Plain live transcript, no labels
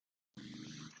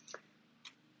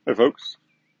Hey folks,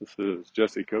 this is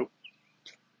Jesse Cope,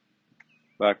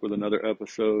 back with another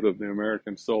episode of the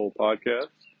American Soul Podcast.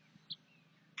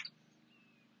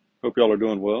 Hope y'all are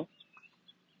doing well,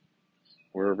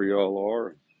 wherever y'all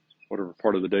are, whatever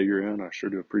part of the day you're in. I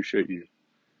sure do appreciate you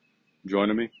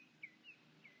joining me,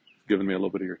 giving me a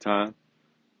little bit of your time.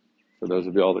 For those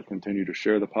of y'all that continue to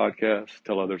share the podcast,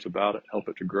 tell others about it, help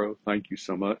it to grow, thank you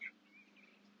so much.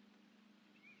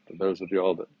 For those of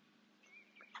y'all that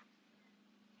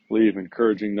leave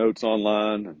encouraging notes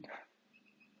online and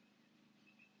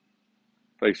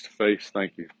face-to-face,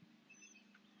 thank you.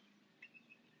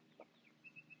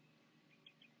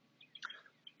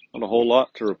 Not a whole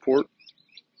lot to report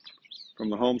from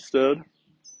the homestead.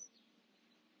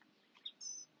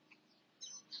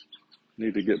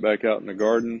 Need to get back out in the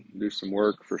garden, do some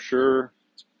work for sure.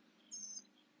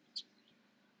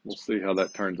 We'll see how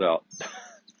that turns out.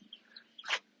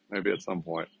 Maybe at some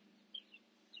point.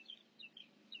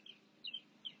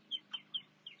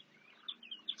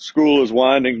 School is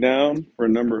winding down for a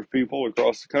number of people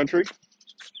across the country.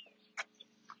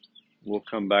 We'll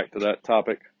come back to that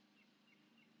topic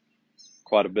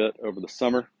quite a bit over the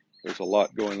summer. There's a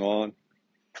lot going on.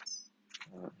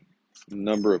 A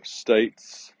number of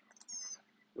states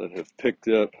that have picked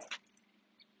up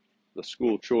the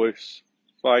school choice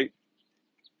fight.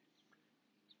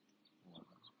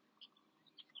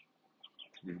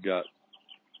 You've got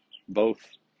both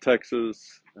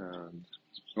Texas and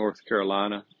North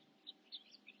Carolina.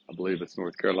 I believe it's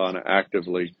North Carolina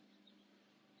actively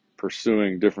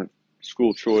pursuing different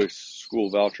school choice, school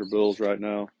voucher bills right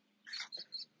now.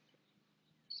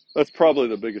 That's probably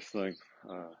the biggest thing.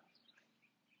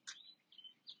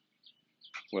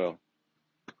 Well,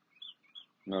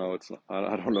 no, it's not.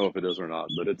 I don't know if it is or not,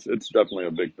 but it's definitely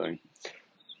a big thing.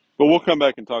 But we'll come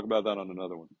back and talk about that on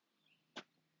another one.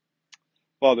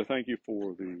 Father, thank you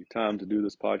for the time to do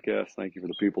this podcast. Thank you for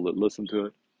the people that listen to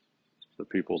it, the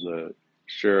people that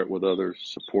share it with others,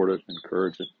 support it,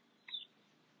 encourage it.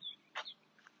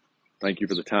 Thank you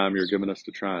for the time you're giving us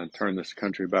to try and turn this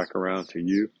country back around to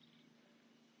you,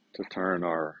 to turn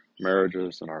our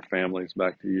marriages and our families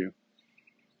back to you.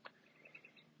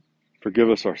 Forgive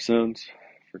us our sins.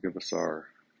 Forgive us our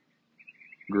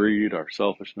greed, our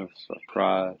selfishness, our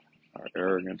pride, our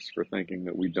arrogance for thinking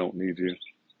that we don't need you.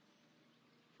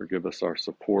 Forgive us our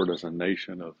support as a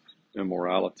nation of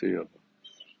immorality, of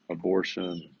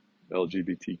abortion,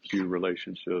 LGBTQ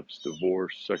relationships,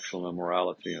 divorce, sexual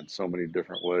immorality in so many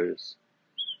different ways.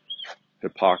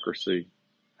 Hypocrisy,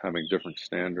 having different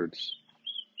standards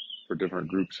for different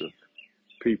groups of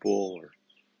people or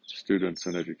students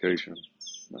in education,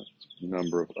 a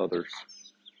number of others.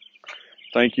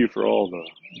 Thank you for all the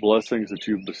blessings that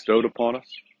you've bestowed upon us,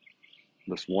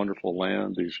 this wonderful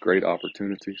land, these great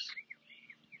opportunities.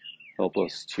 Help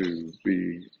us to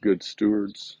be good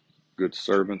stewards, good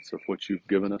servants of what you've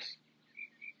given us.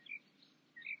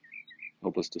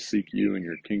 Help us to seek you and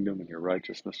your kingdom and your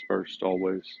righteousness first,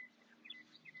 always.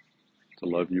 To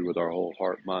love you with our whole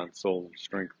heart, mind, soul, and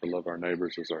strength. To love our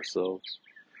neighbors as ourselves.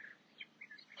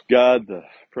 God, the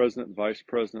president, vice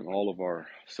president, all of our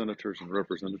senators and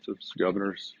representatives,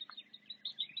 governors,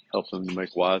 help them to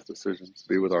make wise decisions.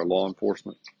 Be with our law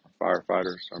enforcement, our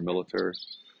firefighters, our military,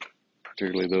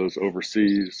 particularly those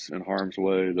overseas in harm's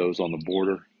way, those on the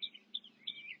border.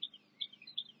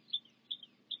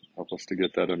 Help us to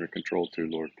get that under control too,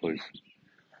 Lord, please.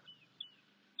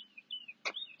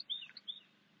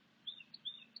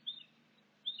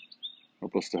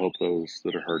 Help us to help those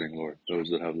that are hurting, Lord, those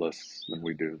that have less than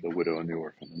we do, the widow and the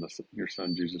orphan. In your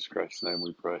Son, Jesus Christ's name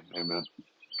we pray. Amen.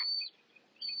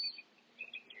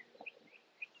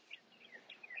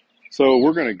 So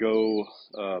we're going to go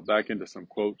back into some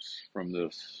quotes from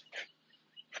this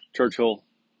Churchill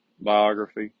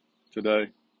biography today.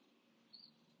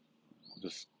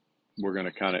 We're going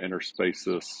to kind of interspace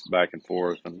this back and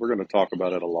forth, and we're going to talk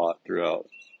about it a lot throughout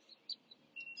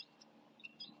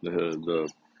the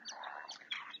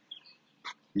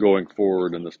going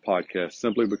forward in this podcast,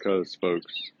 simply because,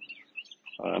 folks,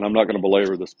 and I'm not going to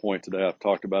belabor this point today. I've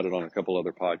talked about it on a couple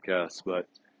other podcasts,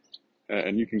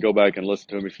 and you can go back and listen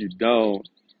to them. If you don't,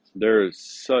 there is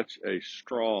such a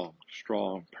strong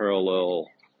parallel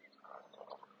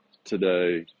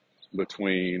today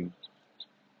between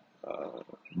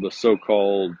the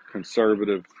so-called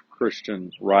conservative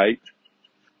Christian right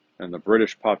and the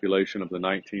British population of the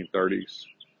 1930s,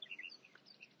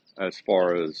 as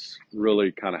far as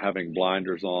really kind of having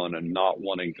blinders on and not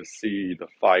wanting to see the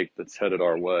fight that's headed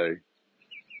our way,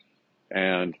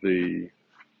 and the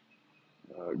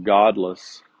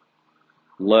godless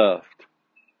left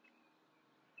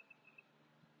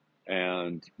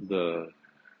and the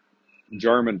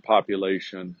German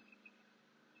population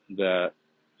that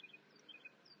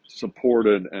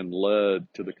supported and led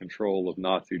to the control of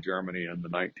Nazi Germany in the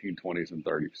 1920s and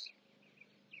 30s.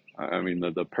 I mean,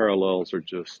 the parallels are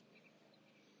just,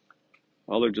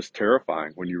 well, they're just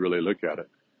terrifying when you really look at it.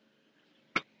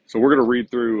 So we're going to read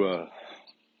through,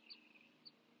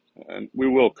 and we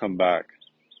will come back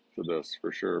to this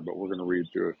for sure, but we're going to read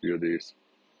through a few of these.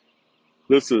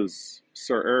 This is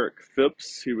Sir Eric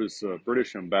Phipps. He was a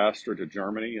British ambassador to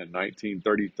Germany in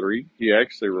 1933. He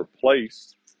actually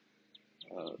replaced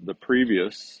the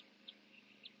previous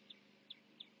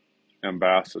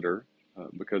ambassador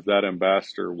because that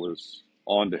ambassador was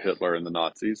on to Hitler and the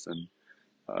Nazis, and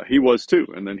he was too.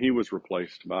 And then he was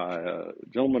replaced by a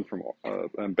gentleman from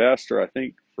ambassador, I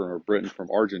think, for Britain from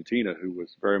Argentina, who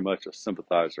was very much a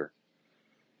sympathizer.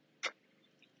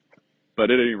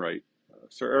 But at any rate,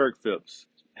 Sir Eric Phipps,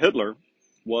 Hitler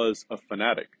was a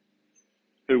fanatic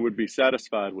who would be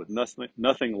satisfied with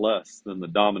nothing less than the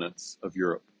dominance of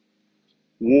Europe.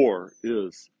 War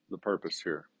is the purpose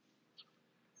here.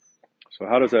 So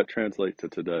how does that translate to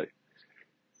today?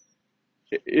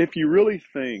 If you really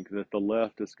think that the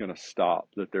left is going to stop,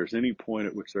 that there's any point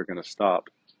at which they're going to stop,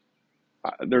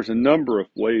 there's a number of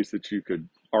ways that you could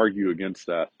argue against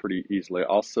that pretty easily.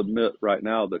 I'll submit right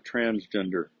now the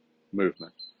transgender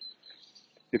movement.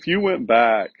 If you went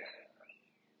back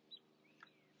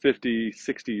 50,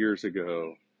 60 years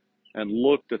ago and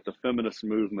looked at the feminist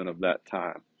movement of that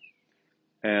time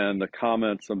and the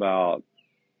comments about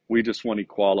we just want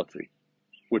equality,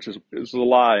 which is a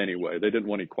lie anyway. They didn't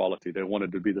want equality. They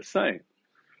wanted to be the same.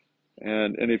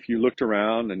 And if you looked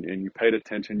around and you paid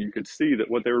attention, you could see that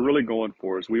what they were really going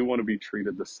for is we want to be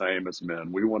treated the same as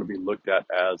men. We want to be looked at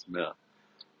as men,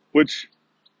 which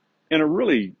in a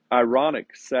really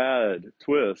ironic, sad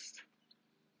twist,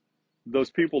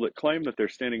 those people that claim that they're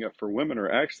standing up for women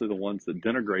are actually the ones that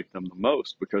denigrate them the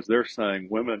most, because they're saying,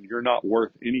 women, you're not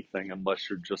worth anything unless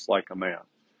you're just like a man,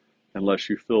 unless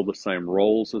you fill the same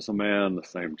roles as a man, the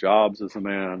same jobs as a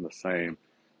man,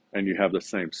 and you have the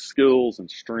same skills and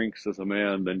strengths as a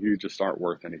man, then you just aren't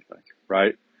worth anything,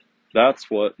 right? That's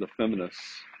what the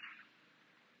feminists,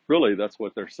 really, that's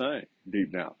what they're saying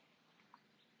deep down.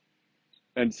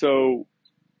 And so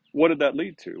what did that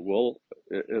lead to? Well,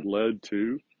 it led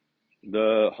to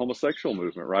the homosexual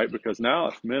movement, right? Because now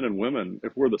if men and women,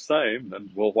 if we're the same, then,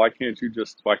 well, why can't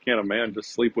a man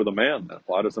just sleep with a man then?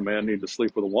 Why does a man need to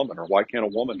sleep with a woman? Or why can't a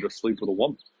woman just sleep with a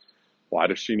woman? Why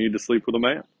does she need to sleep with a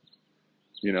man?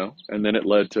 You know, and then it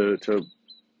led to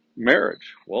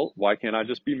marriage. Well, why can't I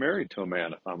just be married to a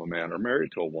man if I'm a man, or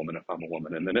married to a woman if I'm a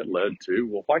woman? And then it led to,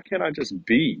 well, why can't I just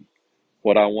be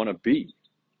what I want to be?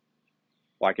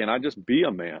 Why can't I just be a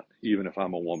man even if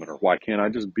I'm a woman? Or why can't I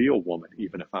just be a woman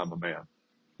even if I'm a man?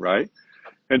 Right?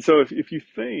 And so if you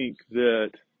think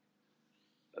that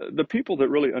the people that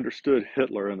really understood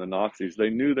Hitler and the Nazis,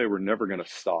 they knew they were never going to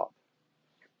stop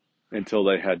until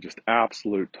they had just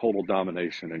absolute total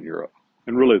domination in Europe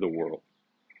and really the world.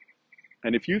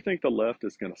 And if you think the left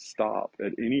is going to stop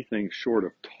at anything short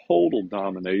of total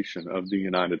domination of the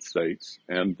United States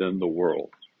and then the world,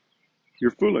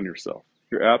 you're fooling yourself.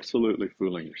 You're absolutely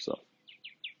fooling yourself.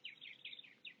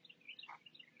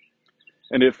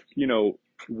 And if,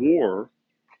 war,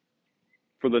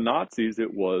 for the Nazis,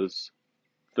 it was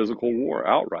physical war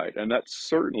outright. And that's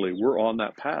certainly, we're on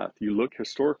that path. You look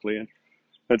historically,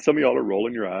 and some of y'all are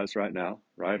rolling your eyes right now,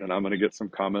 right? And I'm going to get some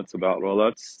comments about, well,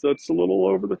 that's a little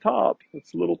over the top.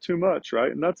 It's a little too much,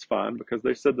 right? And that's fine, because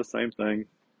they said the same thing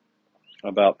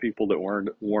about people that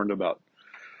warned about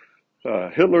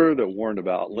Hitler, that warned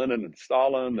about Lenin and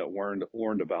Stalin, that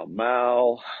warned about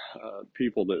Mao,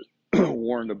 people that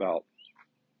warned about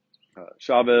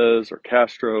Chavez or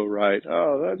Castro, right?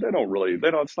 Oh, it's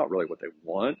not really what they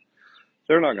want.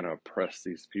 They're not going to oppress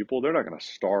these people. They're not going to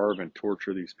starve and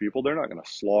torture these people. They're not going to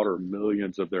slaughter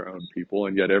millions of their own people.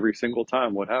 And yet every single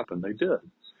time what happened, they did.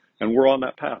 And we're on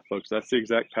that path, folks. That's the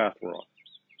exact path we're on.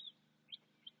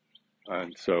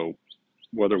 And so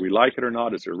whether we like it or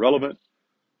not is irrelevant.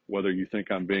 Whether you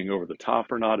think I'm being over the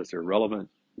top or not is irrelevant.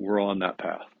 We're on that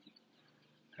path.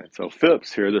 And so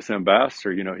Phipps here, this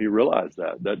ambassador, he realized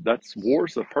that's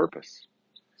war's the purpose.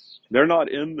 They're not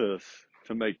in this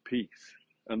to make peace.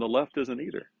 And the left isn't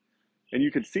either. And you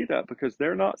can see that because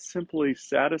they're not simply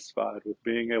satisfied with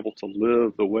being able to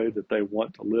live the way that they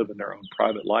want to live in their own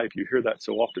private life. You hear that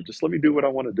so often. Just let me do what I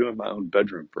want to do in my own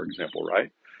bedroom, for example, right?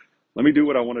 Let me do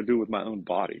what I want to do with my own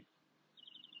body.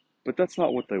 But that's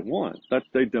not what they want. That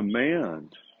they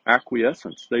demand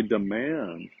acquiescence. They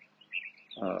demand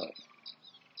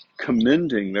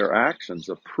commending their actions,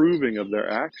 approving of their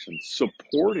actions,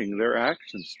 supporting their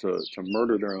actions to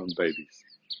murder their own babies,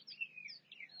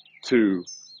 to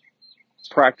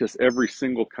practice every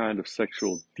single kind of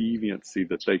sexual deviancy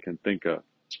that they can think of,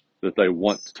 that they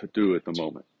want to do at the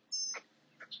moment.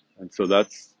 And so that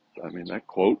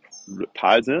quote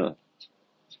ties in.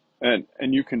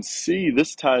 And you can see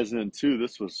this ties in too.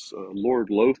 This was Lord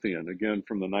Lothian, again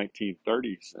from the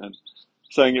 1930s, and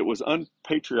saying it was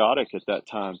unpatriotic at that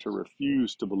time to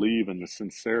refuse to believe in the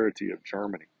sincerity of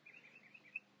Germany.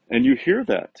 And you hear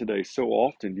that today so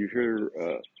often. You hear,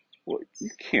 well, you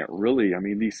can't really,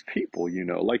 these people,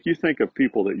 like you think of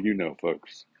people that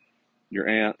folks, your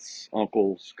aunts,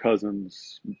 uncles,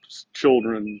 cousins,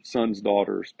 children, sons,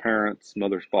 daughters, parents,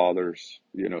 mothers, fathers,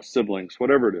 siblings,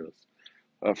 whatever it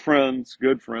is. Friends,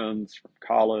 good friends from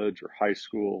college or high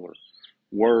school or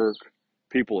work,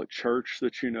 people at church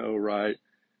that right?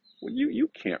 Well, you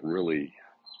can't really,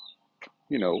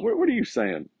 what are you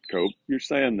saying, Cope? You're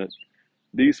saying that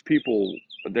these people,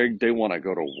 they want to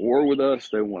go to war with us.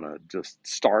 They want to just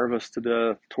starve us to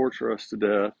death, torture us to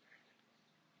death.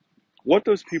 What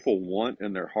those people want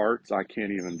in their hearts, I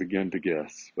can't even begin to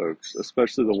guess, folks,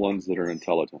 especially the ones that are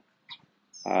intelligent.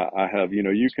 I have,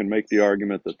 you can make the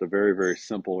argument that the very, very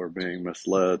simple are being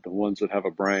misled. The ones that have a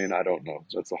brain, I don't know.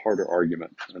 That's a harder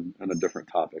argument and a different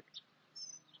topic.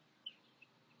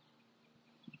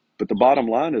 But the bottom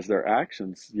line is their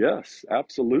actions, yes,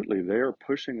 absolutely. They are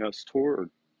pushing us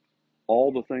toward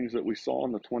all the things that we saw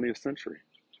in the 20th century.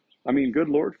 Good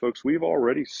Lord, folks, we've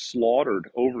already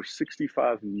slaughtered over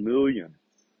 65 million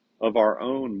of our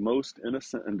own most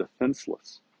innocent and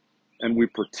defenseless. And we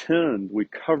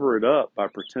cover it up by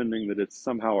pretending that it's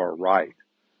somehow our right,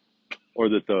 or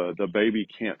that the baby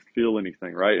can't feel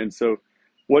anything, right? And so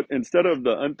instead of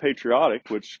the unpatriotic,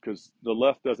 because the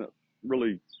left doesn't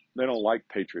really, they don't like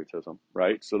patriotism,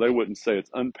 right? So they wouldn't say it's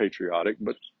unpatriotic,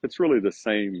 but it's really the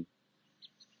same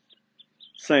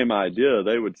idea.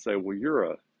 They would say,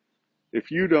 well,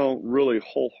 if you don't really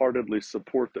wholeheartedly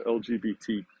support the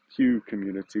LGBTQ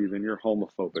community, then you're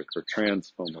homophobic or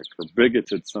transphobic or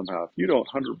bigoted somehow. If you don't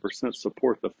 100%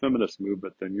 support the feminist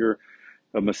movement, then you're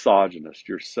a misogynist,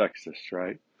 you're sexist,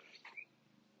 right?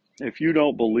 If you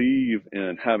don't believe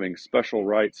in having special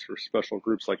rights for special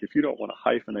groups, like if you don't want to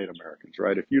hyphenate Americans,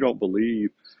 right? If you don't believe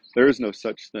there is no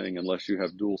such thing unless you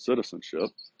have dual citizenship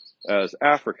as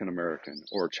African American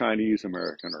or Chinese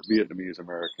American or Vietnamese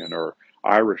American or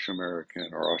Irish American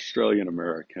or Australian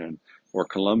American or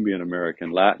Colombian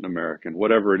American, Latin American,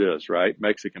 whatever it is, right?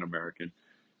 Mexican American,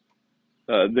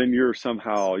 then you're some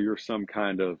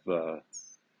kind of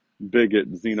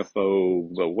bigot,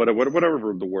 xenophobe,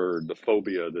 whatever the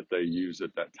phobia that they use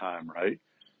at that time, right?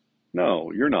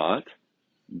 No, you're not.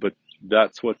 But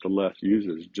that's what the left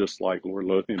uses, just like Lord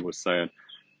Lothian was saying.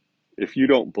 If you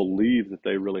don't believe that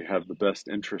they really have the best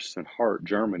interests in heart,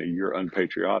 Germany, you're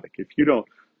unpatriotic. If you don't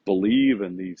believe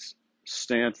in these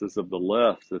stances of the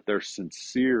left, that they're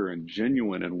sincere and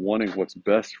genuine and wanting what's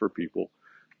best for people,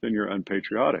 then you're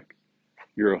unpatriotic.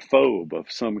 You're a phobe of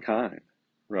some kind,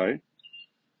 right?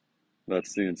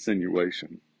 That's the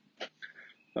insinuation.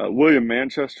 William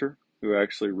Manchester, who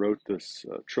actually wrote this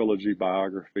trilogy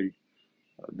biography,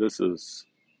 this is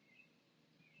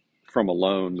from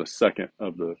Alone, the second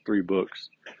of the three books.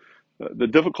 The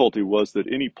difficulty was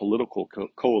that any political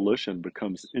coalition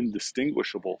becomes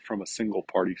indistinguishable from a single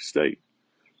party state.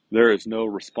 There is no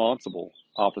responsible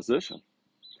opposition.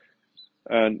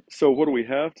 And so what do we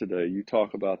have today? You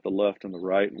talk about the left and the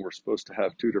right, and we're supposed to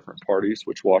have two different parties,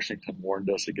 which Washington warned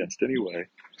us against anyway.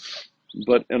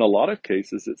 But in a lot of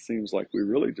cases, it seems like we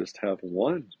really just have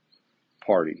one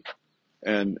party,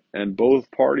 and both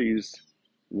parties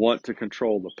want to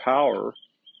control the power.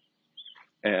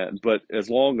 But as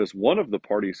long as one of the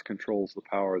parties controls the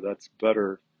power, that's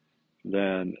better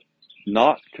than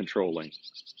not controlling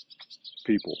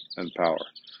people and power.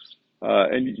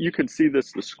 And you can see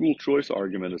this. The school choice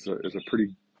argument is a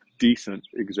pretty decent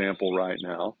example right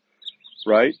now,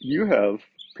 right? You have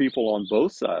people on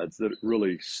both sides that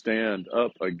really stand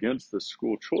up against the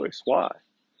school choice. Why?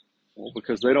 Well,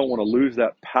 because they don't want to lose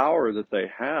that power that they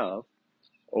have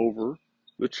over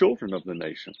the children of the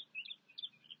nation,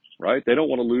 right? They don't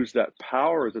want to lose that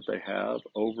power that they have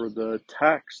over the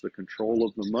tax, the control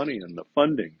of the money and the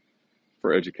funding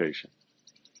for education.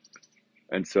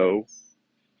 And so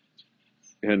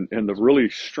in the really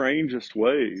strangest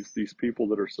ways, these people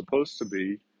that are supposed to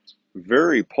be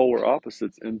very polar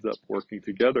opposites end up working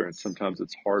together. And sometimes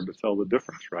it's hard to tell the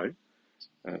difference, right?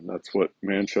 And that's what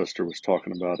Manchester was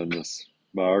talking about in this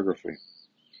biography.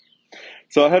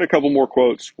 So I had a couple more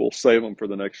quotes. We'll save them for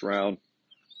the next round.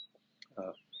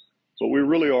 But we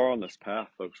really are on this path,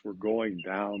 folks. We're going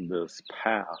down this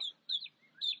path,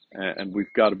 and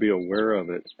we've got to be aware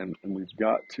of it, and we've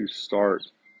got to start,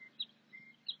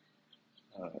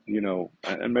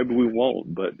 and maybe we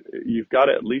won't, but you've got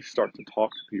to at least start to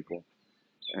talk to people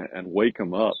and wake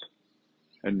them up.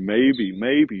 And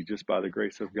maybe just by the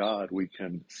grace of God, we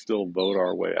can still vote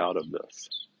our way out of this.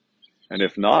 And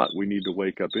if not, we need to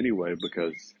wake up anyway,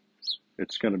 because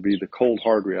it's going to be the cold,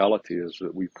 hard reality is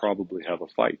that we probably have a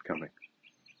fight coming,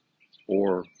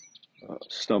 or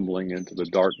stumbling into the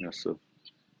darkness of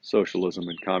socialism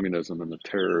and communism and the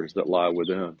terrors that lie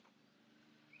within.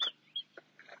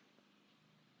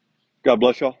 God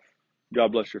bless y'all.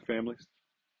 God bless your families.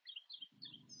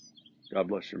 God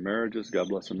bless your marriages. God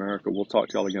bless America. We'll talk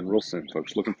to y'all again real soon,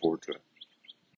 folks. Looking forward to it.